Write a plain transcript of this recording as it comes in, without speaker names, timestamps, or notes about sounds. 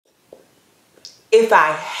if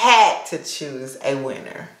I had to choose a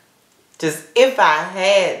winner. Just if I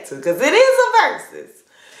had to, because it is a versus.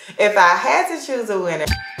 If I had to choose a winner.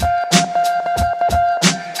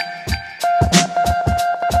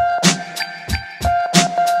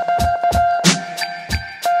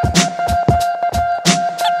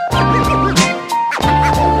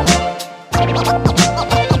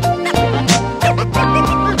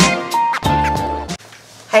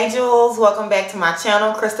 Hey Jewels, welcome back to my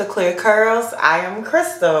channel, Crystal Clear Curls. I am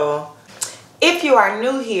Crystal. If you are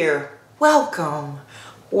new here, welcome.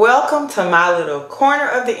 Welcome to my little corner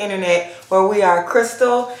of the internet where we are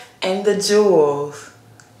Crystal and the Jewels.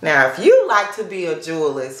 Now, if you like to be a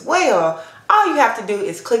jewel as well, all you have to do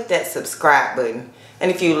is click that subscribe button. And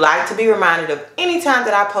if you like to be reminded of any time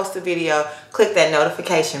that I post a video, click that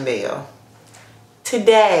notification bell.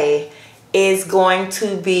 Today is going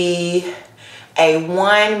to be a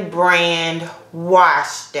one brand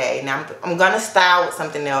wash day. Now I'm gonna style with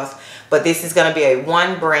something else, but this is gonna be a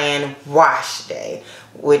one brand wash day,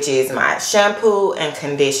 which is my shampoo and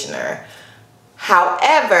conditioner.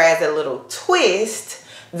 However, as a little twist,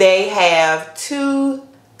 they have two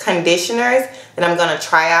conditioners that I'm gonna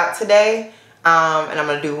try out today. And I'm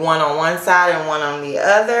gonna do one on one side and one on the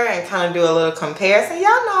other and kind of do a little comparison. Y'all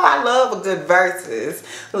know I love a good versus.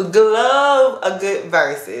 Love a good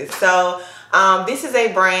versus. So this is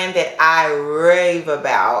a brand that I rave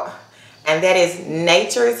about, and that is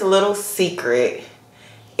Nature's Little Secret.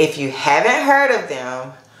 If you haven't heard of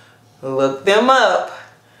them, look them up.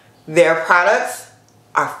 Their products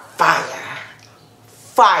are fire.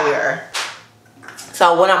 Fire.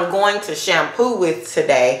 So what I'm going to shampoo with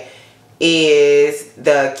today is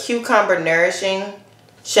the Cucumber Nourishing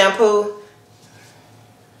shampoo.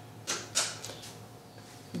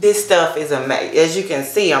 This stuff is amazing. As you can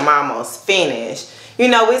see, I'm almost finished. You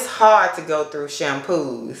know, it's hard to go through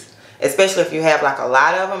shampoos, especially if you have like a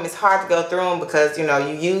lot of them. It's hard to go through them because, you know,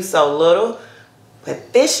 you use so little.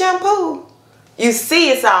 But this shampoo, you see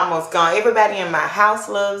it's almost gone. Everybody in my house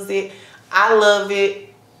loves it. I love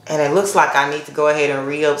it. And it looks like I need to go ahead and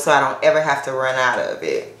re-up so I don't ever have to run out of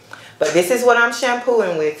it. But this is what I'm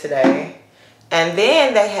shampooing with today. And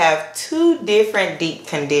then they have two different deep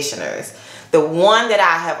conditioners. The one that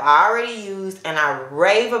I have already used and I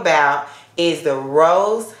rave about is the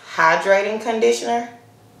Rose Hydrating Conditioner.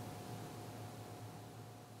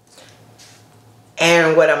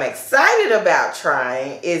 And what I'm excited about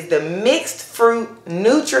trying is the Mixed Fruit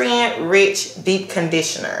Nutrient Rich Deep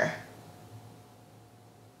Conditioner.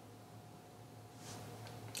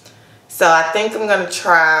 So I think I'm going to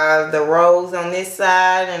try the Rose on this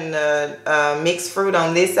side and the Mixed Fruit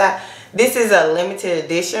on this side. This is a limited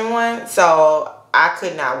edition one, so I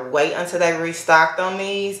could not wait until they restocked on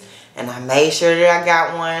these. And I made sure that I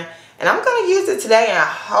got one. And I'm going to use it today, and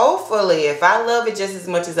hopefully if I love it just as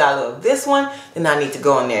much as I love this one, then I need to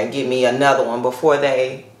go in there and get me another one before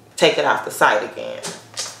they take it off the site again.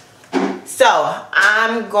 So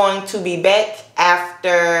I'm going to be back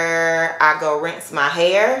after I go rinse my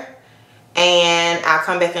hair. And I'll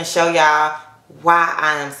come back and show y'all why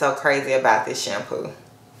I am so crazy about this shampoo.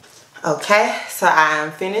 Okay, so I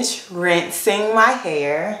am finished rinsing my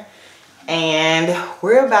hair. And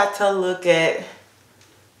we're about to look at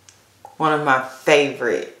one of my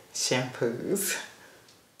favorite shampoos.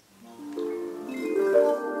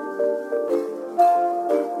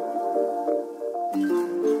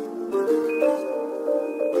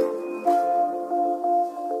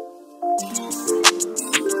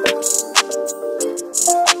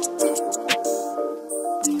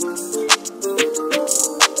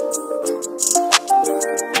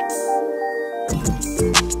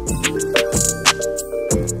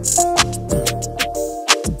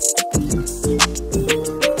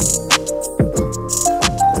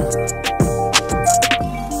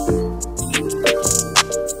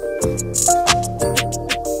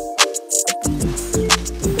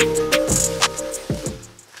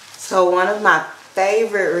 So one of my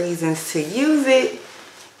favorite reasons to use it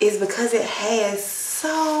is because it has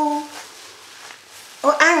so,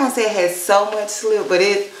 well, I don't say it has so much slip, but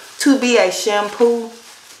to be a shampoo,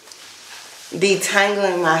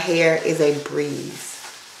 detangling my hair is a breeze.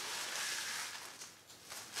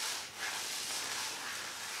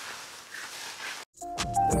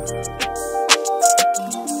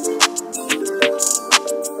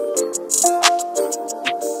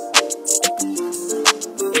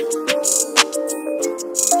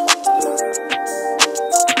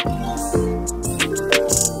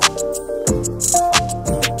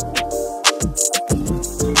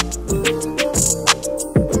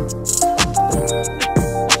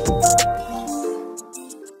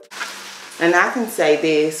 can say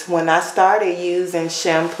this, when I started using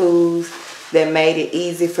shampoos that made it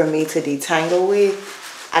easy for me to detangle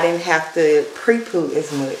with, I didn't have to pre-poo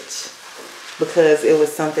as much because it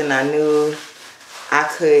was something I knew I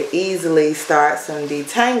could easily start some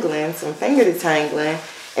detangling, some finger detangling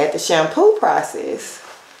at the shampoo process.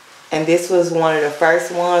 And this was one of the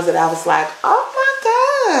first ones that I was like, oh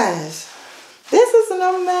my gosh, this is an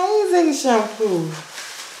amazing shampoo.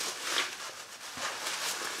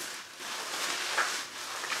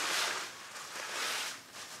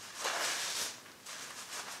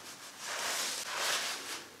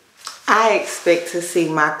 I expect to see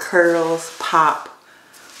my curls pop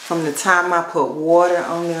from the time I put water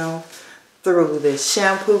on them, through the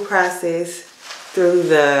shampoo process, through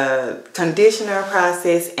the conditioner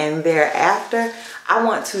process, and thereafter. I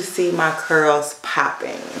want to see my curls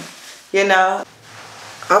popping, you know?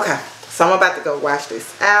 Okay, so I'm about to go wash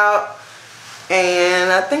this out.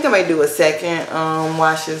 And I think I may do a second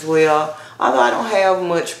wash as well. Although I don't have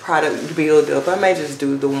much product buildup, I may just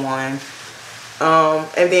do the one.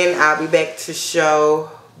 And then I'll be back to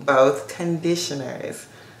show both conditioners.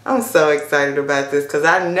 I'm so excited about this because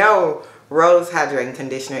I know Rose Hydrating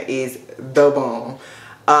Conditioner is the bomb.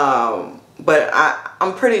 But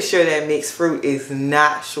I'm pretty sure that mixed fruit is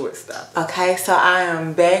not shortstop. Okay, so I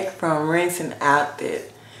am back from rinsing out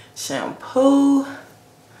that shampoo.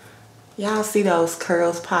 Y'all see those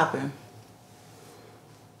curls popping?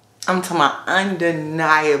 I'm talking about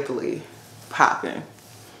undeniably popping.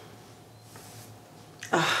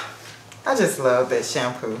 I just love that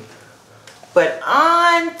shampoo. But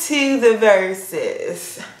on to the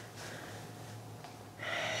verses.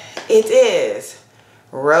 It is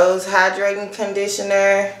Rose Hydrating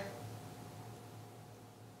Conditioner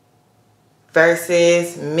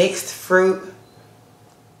versus Mixed Fruit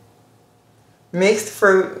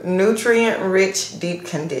Nutrient Rich Deep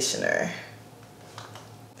Conditioner.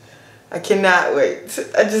 I cannot wait.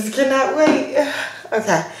 I just cannot wait.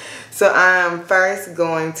 Okay. So I'm first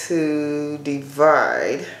going to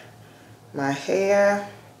divide my hair.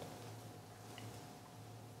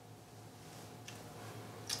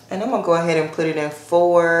 And I'm going to go ahead and put it in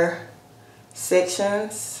 4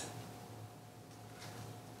 sections.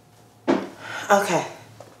 Okay.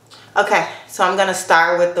 Okay, so I'm going to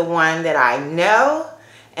start with the one that I know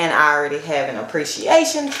and I already have an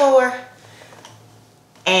appreciation for.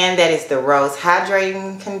 And that is the Rose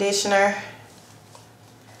Hydrating Conditioner.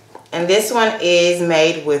 And this one is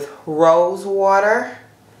made with rose water.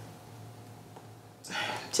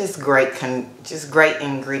 Just great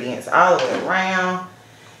ingredients all the way around.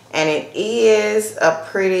 And it is a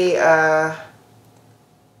pretty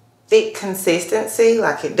thick consistency.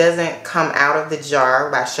 Like it doesn't come out of the jar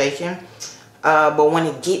by shaking. But when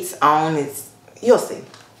it gets on, you'll see.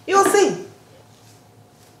 You'll see.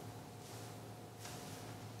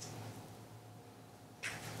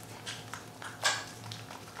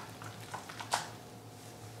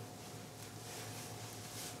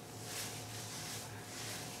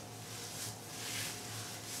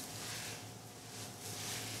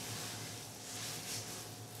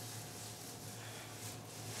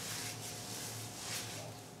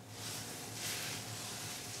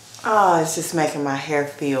 Oh, it's just making my hair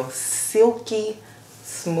feel silky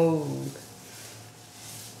smooth.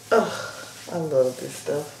 Oh, I love this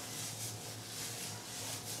stuff.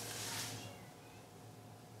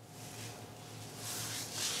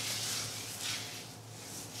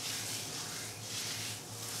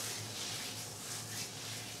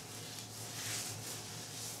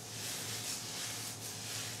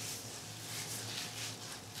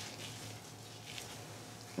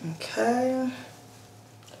 Okay.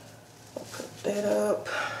 That up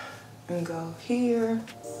and go here.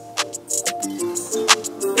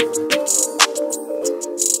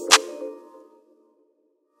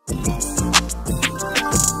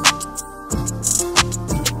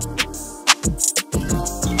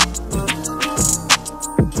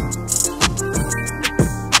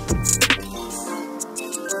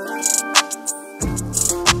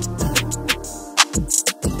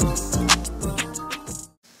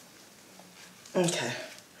 Okay.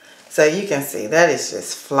 So you can see that is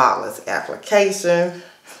just flawless application.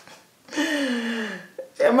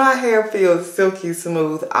 And my hair feels silky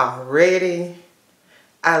smooth already.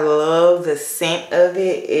 I love the scent of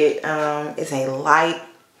it. It is a light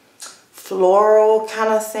floral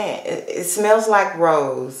kind of scent. It smells like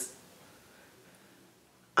rose.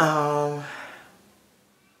 But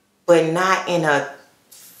not in a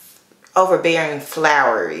overbearing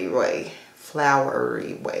flowery way.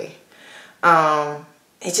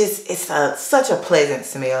 It's such a pleasant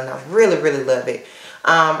smell, and I really, really love it.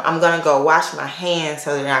 I'm going to go wash my hands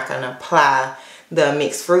so that I can apply the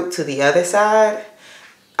mixed fruit to the other side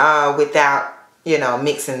without, you know,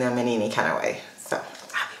 mixing them in any kind of way. So,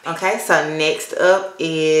 okay, so next up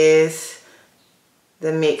is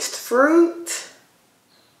the mixed fruit.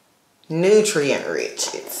 Nutrient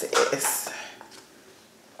rich, it says.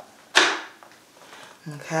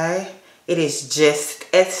 Okay, it is just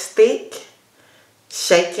as thick.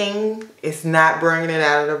 Shaking is not bringing it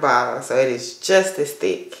out of the bottle, so it is just as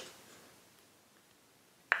thick.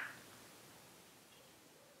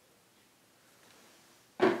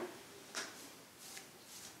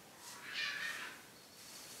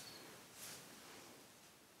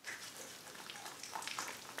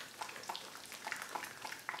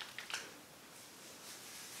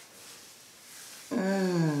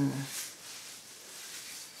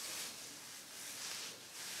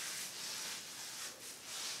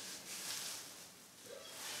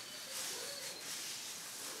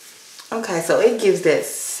 Okay, so it gives that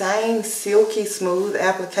same silky smooth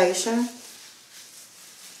application,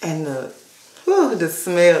 and the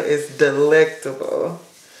smell is delectable.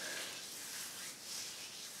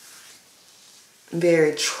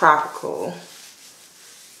 Very tropical.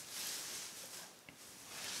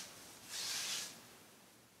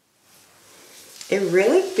 It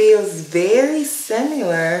really feels very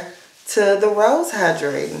similar to the Rose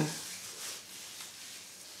Hydrating.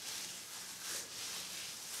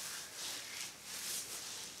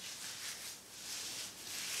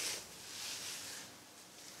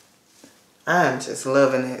 I'm just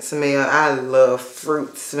loving that smell. I love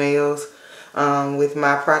fruit smells with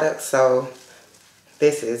my products, so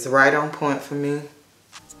this is right on point for me.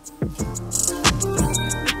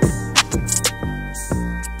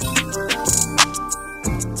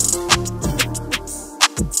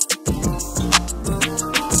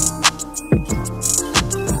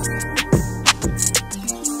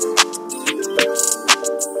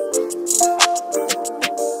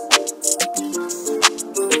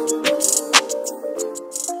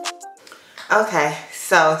 Okay,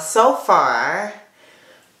 so far,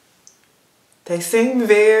 they seem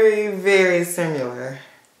very, very similar.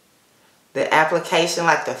 The application,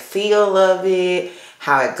 like the feel of it,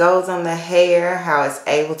 how it goes on the hair, how it's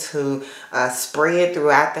able to spread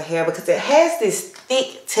throughout the hair, because it has this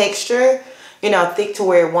thick texture, you know, thick to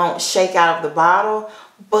where it won't shake out of the bottle,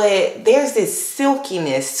 but there's this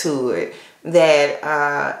silkiness to it that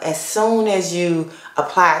as soon as you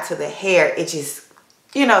apply it to the hair, it just,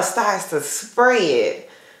 you know, starts to spread.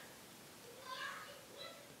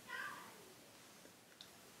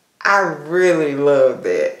 I really love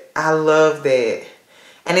that. I love that.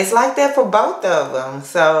 And it's like that for both of them.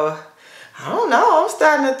 So, I don't know. I'm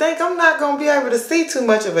starting to think I'm not going to be able to see too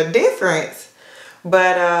much of a difference.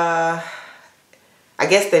 But, I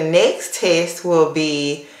guess the next test will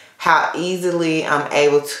be how easily I'm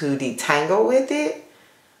able to detangle with it.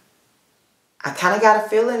 I kind of got a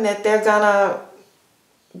feeling that they're going to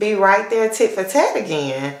be right there tit for tat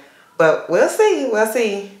again. But we'll see. We'll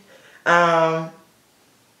see.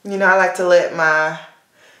 You know, I like to let my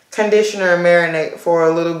conditioner marinate for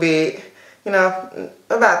a little bit, you know,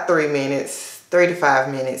 about 3 minutes, 3 to 5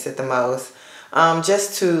 minutes at the most,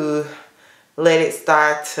 just to let it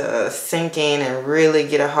start to sink in and really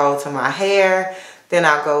get a hold to my hair. Then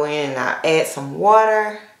I'll go in and I'll add some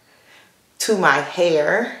water to my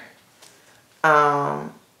hair,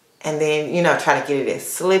 and then, you know, try to get it as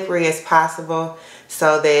slippery as possible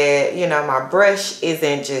so that, you know, my brush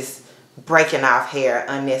isn't just breaking off hair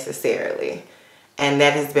unnecessarily. And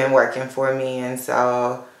that has been working for me, and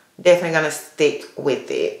so definitely gonna stick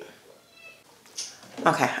with it.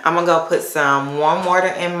 Okay, I'm gonna go put some warm water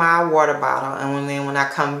in my water bottle, and then when I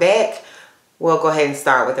come back, we'll go ahead and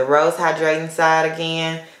start with the Rose Hydrating side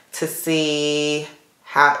again to see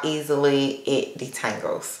how easily it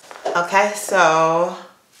detangles. Okay, so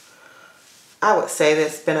I would say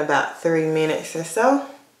that's been about 3 minutes or so.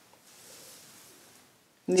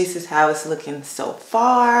 This is how it's looking so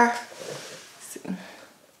far. Let's see.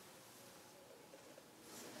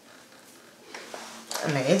 I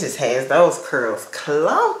mean, it just has those curls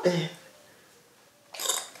clumping.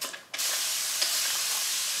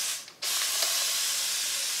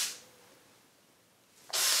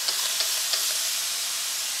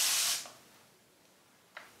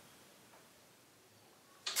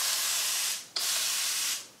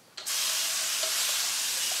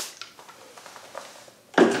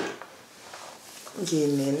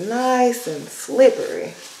 Getting it nice and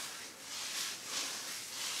slippery.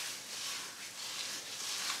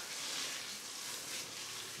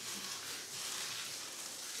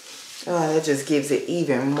 Oh, that just gives it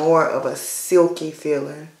even more of a silky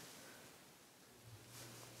feeling.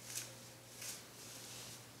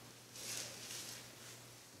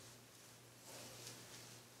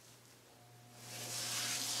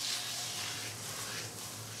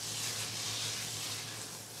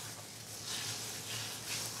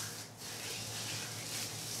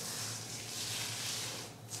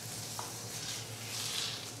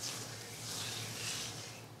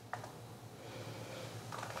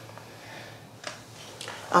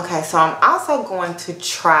 Okay, so I'm also going to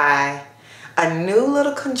try a new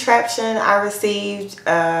little contraption I received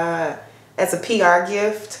as a PR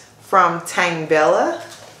gift from Tamebella.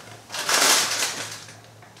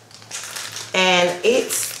 And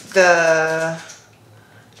it's the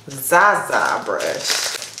ZaZa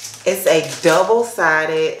brush. It's a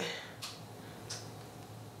double-sided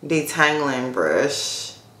detangling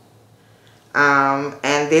brush.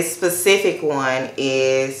 And this specific one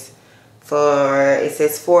is for, it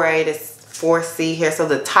says 4A to 4C here, so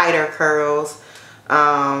the tighter curls.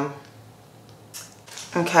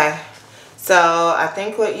 Okay, so I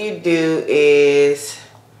think what you do is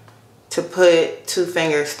to put 2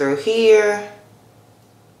 fingers through here.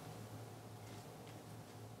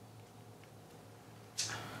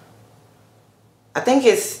 I think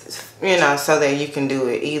it's, you know, so that you can do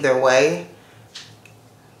it either way.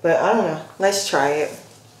 But I don't know. Let's try it.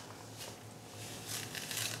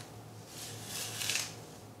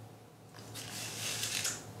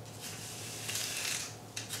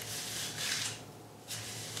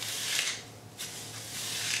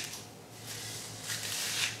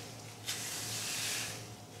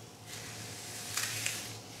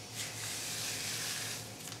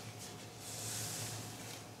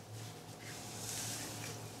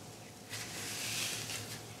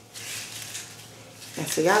 And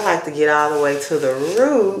see, I like to get all the way to the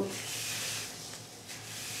root.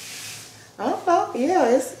 I don't know.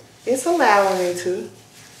 Yeah, it's allowing me to.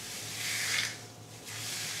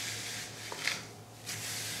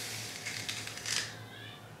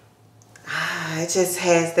 It just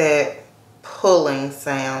has that pulling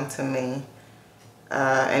sound to me.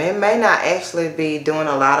 And it may not actually be doing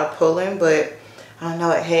a lot of pulling, but I don't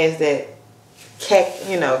know, it has that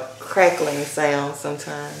crackling sound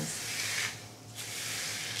sometimes.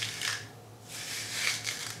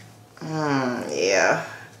 Yeah,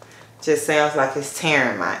 just sounds like it's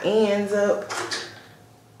tearing my ends up,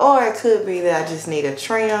 or it could be that I just need a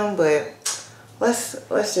trim. But let's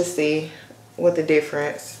just see what the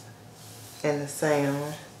difference in the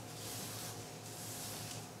sound.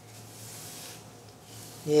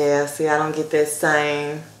 Yeah, see, I don't get that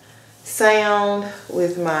same sound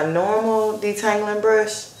with my normal detangling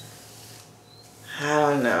brush. I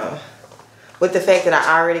don't know. With the fact that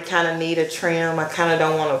I already kind of need a trim, I kind of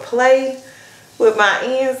don't want to play with my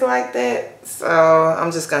ends like that. So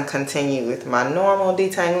I'm just going to continue with my normal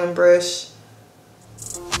detangling brush.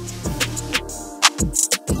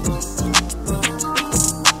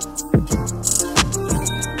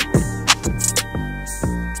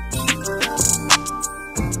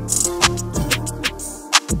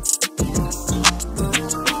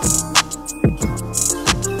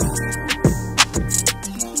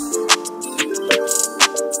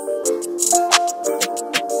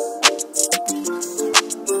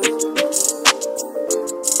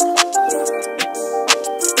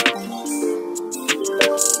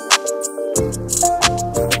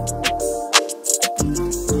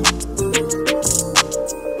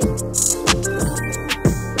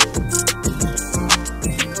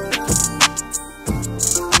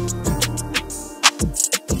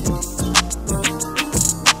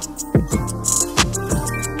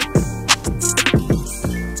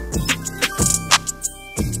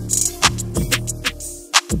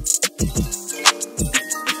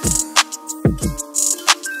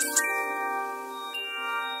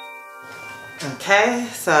 Okay,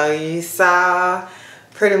 so you saw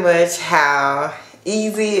pretty much how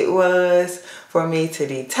easy it was for me to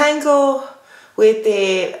detangle with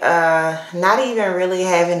it, not even really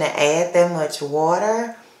having to add that much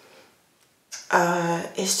water.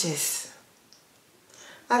 It's just,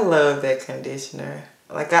 I love that conditioner.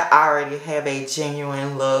 Like, I already have a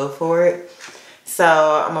genuine love for it.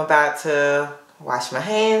 So I'm about to wash my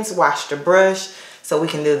hands, wash the brush, so we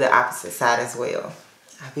can do the opposite side as well.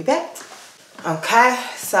 I'll be back. Okay,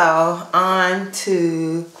 so on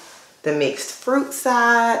to the mixed fruit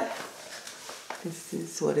side. This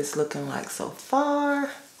is what it's looking like so far.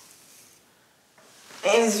 And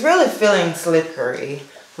it's really feeling slippery.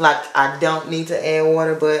 Like, I don't need to add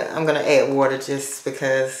water, but I'm gonna add water just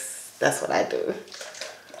because that's what I do.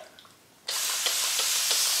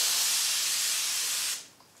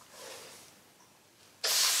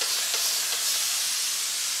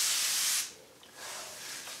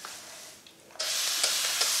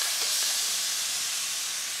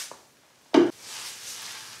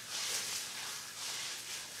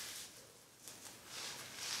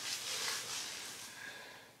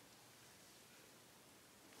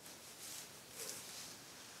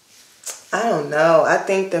 I don't know. I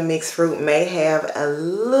think the mixed fruit may have a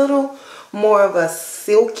little more of a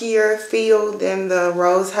silkier feel than the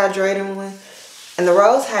rose hydrating one. And the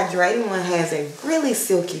Rose Hydrating one has a really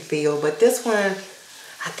silky feel, but this one,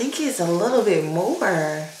 I think is a little bit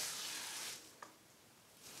more.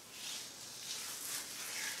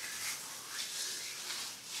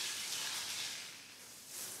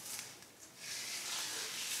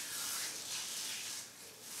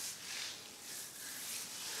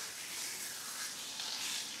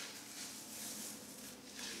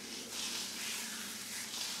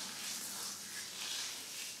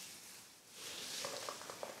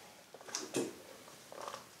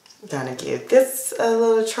 Gonna give this a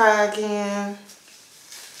little try again.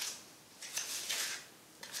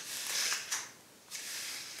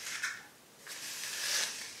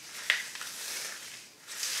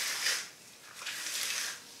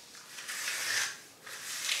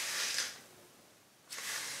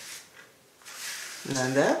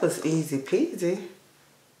 Now that was easy peasy.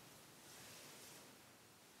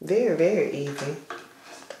 Very, very easy.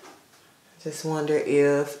 Just wonder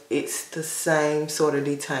if it's the same sort of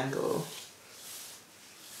detangle.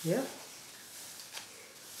 Yep.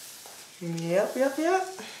 Yep.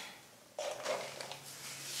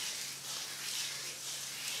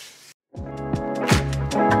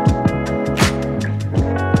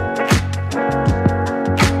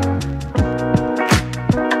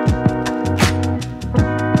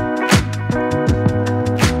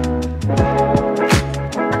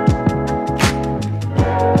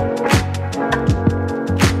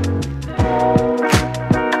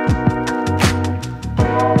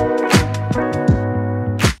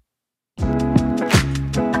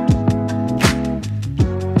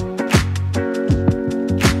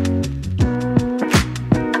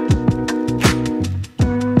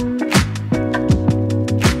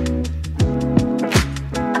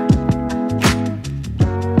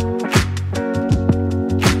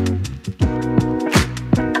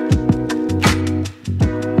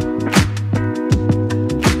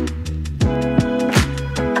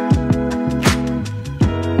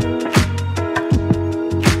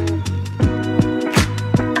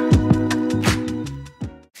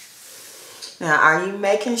 Now, are you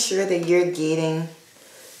making sure that you're getting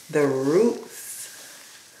the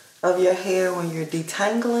roots of your hair when you're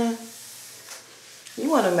detangling?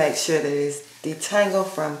 You want to make sure that it's detangled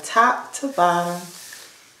from top to bottom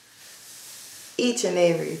each and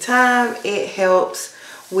every time. It helps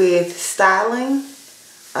with styling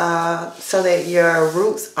so that your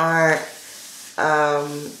roots aren't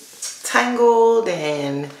tangled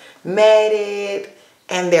and matted,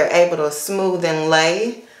 and they're able to smooth and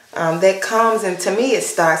lay. That comes, and to me it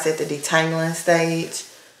starts at the detangling stage.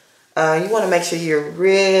 You want to make sure you're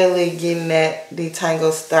really getting that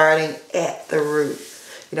detangle starting at the root.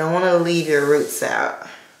 You don't want to leave your roots out.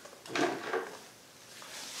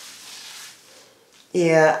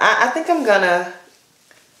 Yeah, I think I'm gonna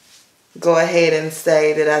go ahead and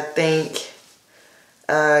say that I think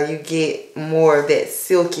you get more of that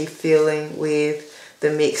silky feeling with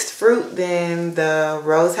the mixed fruit than the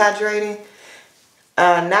Rose Hydrating.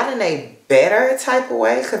 Not in a better type of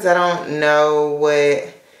way, because I don't know what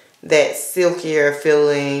that silkier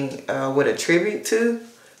feeling would attribute to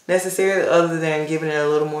necessarily, other than giving it a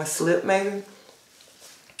little more slip maybe.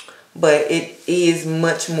 But it is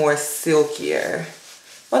much more silkier.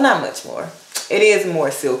 Well, not much more. It is more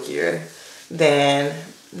silkier than,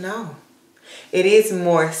 no. It is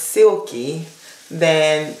more silky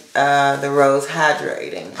than the Rose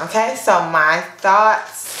Hydrating. Okay, so my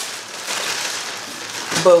thoughts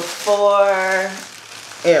before,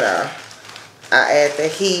 you know, I add the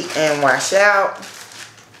heat and wash out.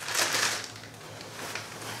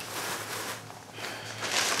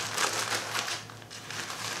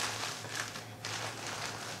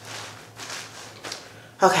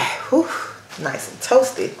 Okay, whew, nice and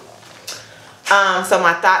toasty. So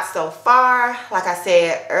my thoughts so far, like I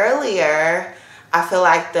said earlier, I feel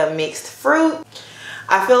like the mixed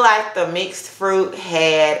fruit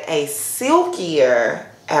had a silkier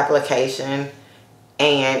application,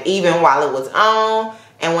 and even while it was on,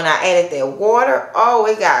 and when I added that water, oh,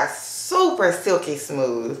 it got super silky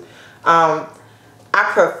smooth. I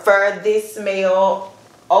prefer this smell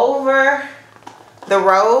over the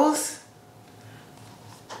rose,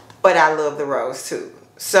 but I love the rose too.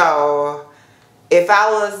 So if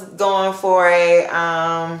I was going for a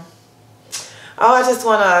oh, I just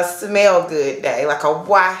want a smell good day, like a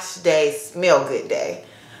wash day, smell good day,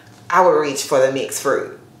 I would reach for the mixed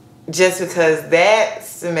fruit. Just because that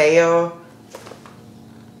smell,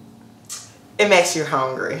 it makes you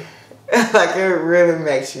hungry. Like, it really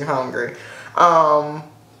makes you hungry.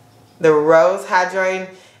 The Rose Hydrating,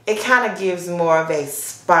 it kind of gives more of a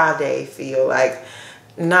spa day feel, like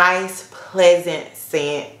nice, pleasant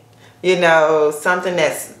scent you know, something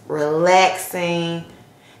that's relaxing.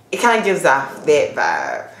 It kind of gives off that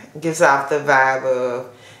vibe. It gives off the vibe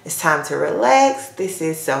of it's time to relax. This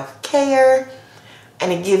is self-care.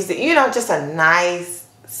 And it gives it, you know, just a nice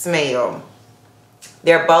smell.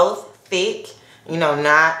 They're both thick, you know,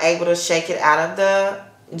 not able to shake it out of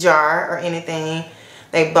the jar or anything.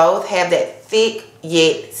 They both have that thick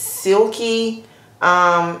yet silky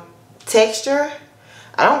texture.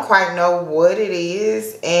 I don't quite know what it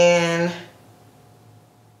is, and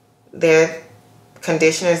they're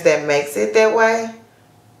conditioners that makes it that way,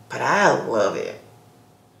 but I love it.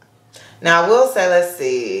 Now I will say, let's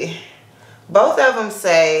see, both of them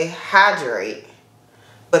say hydrate,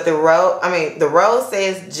 but the rose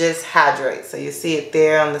says just hydrate, so you see it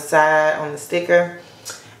there on the side on the sticker.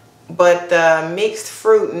 But the mixed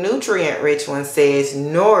fruit nutrient rich one says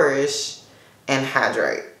nourish and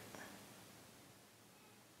hydrate.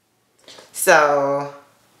 So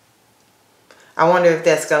I wonder if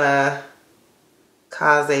that's gonna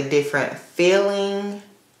cause a different feeling.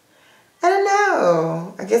 I don't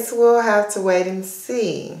know. I guess we'll have to wait and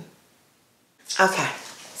see. Okay,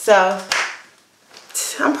 so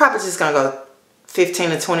I'm probably just gonna go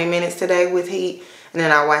 15 to 20 minutes today with heat, and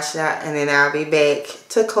then I'll wash it out, and then I'll be back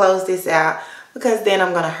to close this out, because then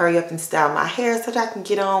I'm gonna hurry up and style my hair so that I can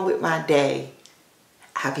get on with my day.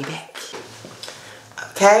 I'll be back.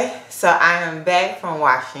 Okay, so I am back from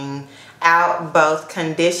washing out both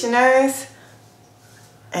conditioners,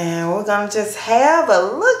 and we're gonna just have a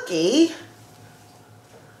lookie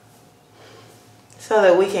so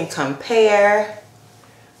that we can compare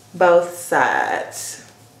both sides.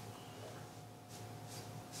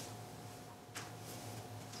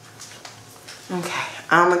 Okay,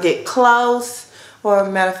 I'm gonna get close, or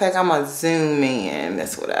matter of fact, I'm gonna zoom in.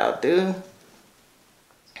 That's what I'll do.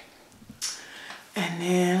 And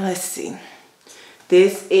then let's see.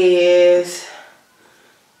 This is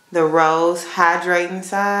the rose hydrating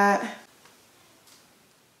side.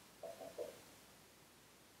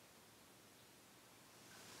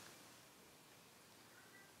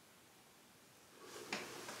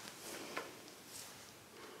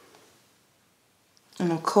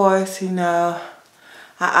 And of course, you know,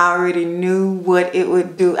 I already knew what it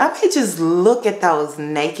would do. I mean, just look at those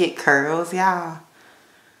naked curls, y'all.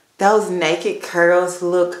 Those naked curls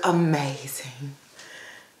look amazing.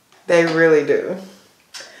 They really do.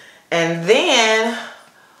 And then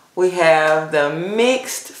we have the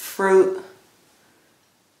mixed fruit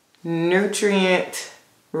nutrient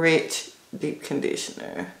rich deep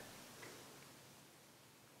conditioner.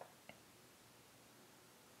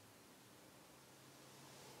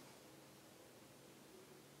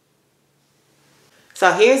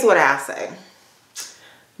 So here's what I'll say.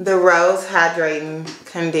 The Rose Hydrating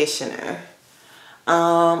Conditioner.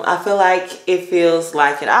 I feel like it feels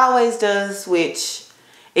like it always does, which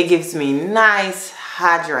it gives me nice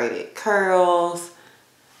hydrated curls.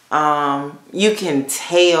 You can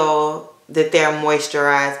tell that they're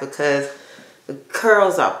moisturized because the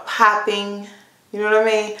curls are popping. You know what I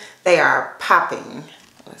mean? They are popping.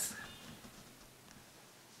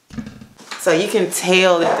 So you can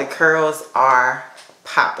tell that the curls are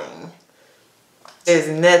popping. There's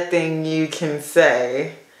nothing you can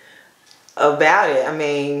say about it. I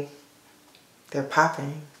mean, they're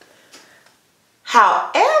popping.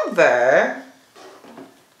 However,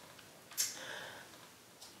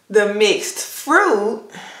 the mixed fruit,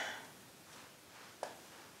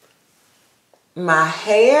 my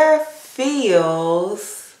hair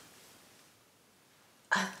feels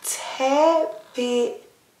a tad bit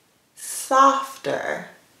softer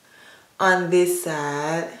on this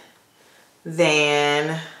side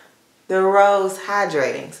than the Rose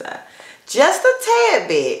Hydrating side. Just a tad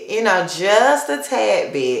bit, you know, just a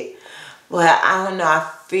tad bit. But I don't know, I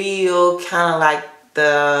feel kind of like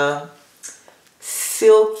the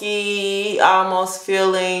silky, almost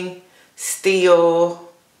feeling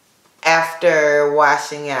still after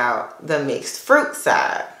washing out the mixed fruit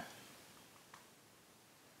side.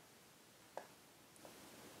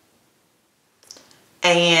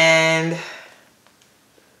 And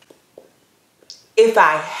if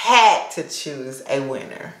I had to choose a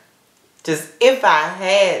winner, just if I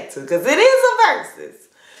had to, because it is a versus.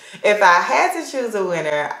 If I had to choose a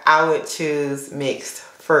winner, I would choose mixed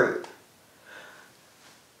fruit.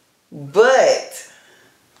 But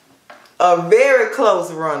a very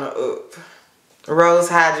close runner-up. Rose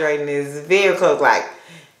Hydrating is very close. Like,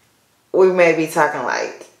 we may be talking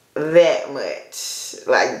like that much.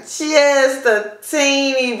 Like, just a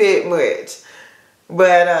teeny bit much.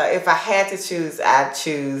 But if I had to choose, I'd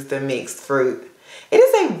choose the mixed fruit. It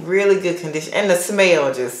is a really good condition. And the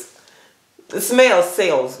smell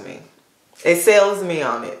sells me. It sells me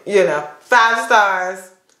on it, you know. 5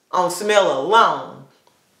 stars on smell alone,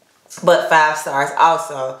 but 5 stars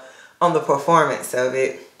also on the performance of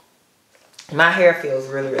it. My hair feels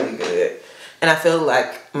really, really good. And I feel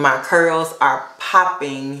like my curls are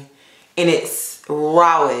popping in its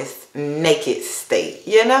rawest, naked state,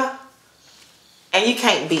 you know? And you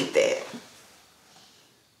can't beat that.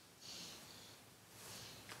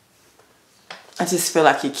 I just feel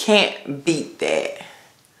like you can't beat that.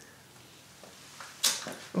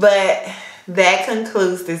 But that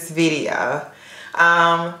concludes this video.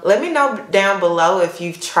 Let me know down below if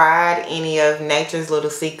you've tried any of Nature's Little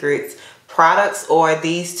Secrets products or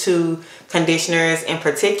these 2 conditioners in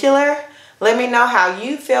particular. Let me know how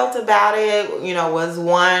you felt about it. You know, was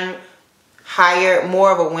one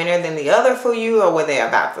more of a winner than the other for you, or were they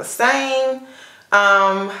about the same?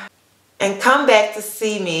 And come back to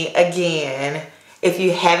see me again. If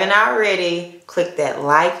you haven't already, click that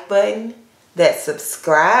like button, that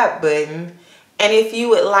subscribe button, and if you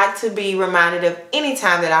would like to be reminded of any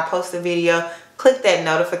time that I post a video, click that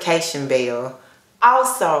notification bell.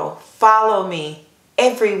 Also, follow me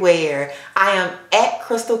everywhere. I am at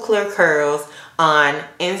Crystal Clear Curls on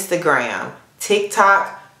Instagram,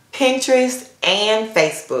 TikTok, Pinterest, and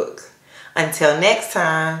Facebook. Until next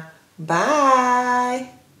time,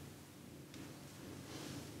 bye.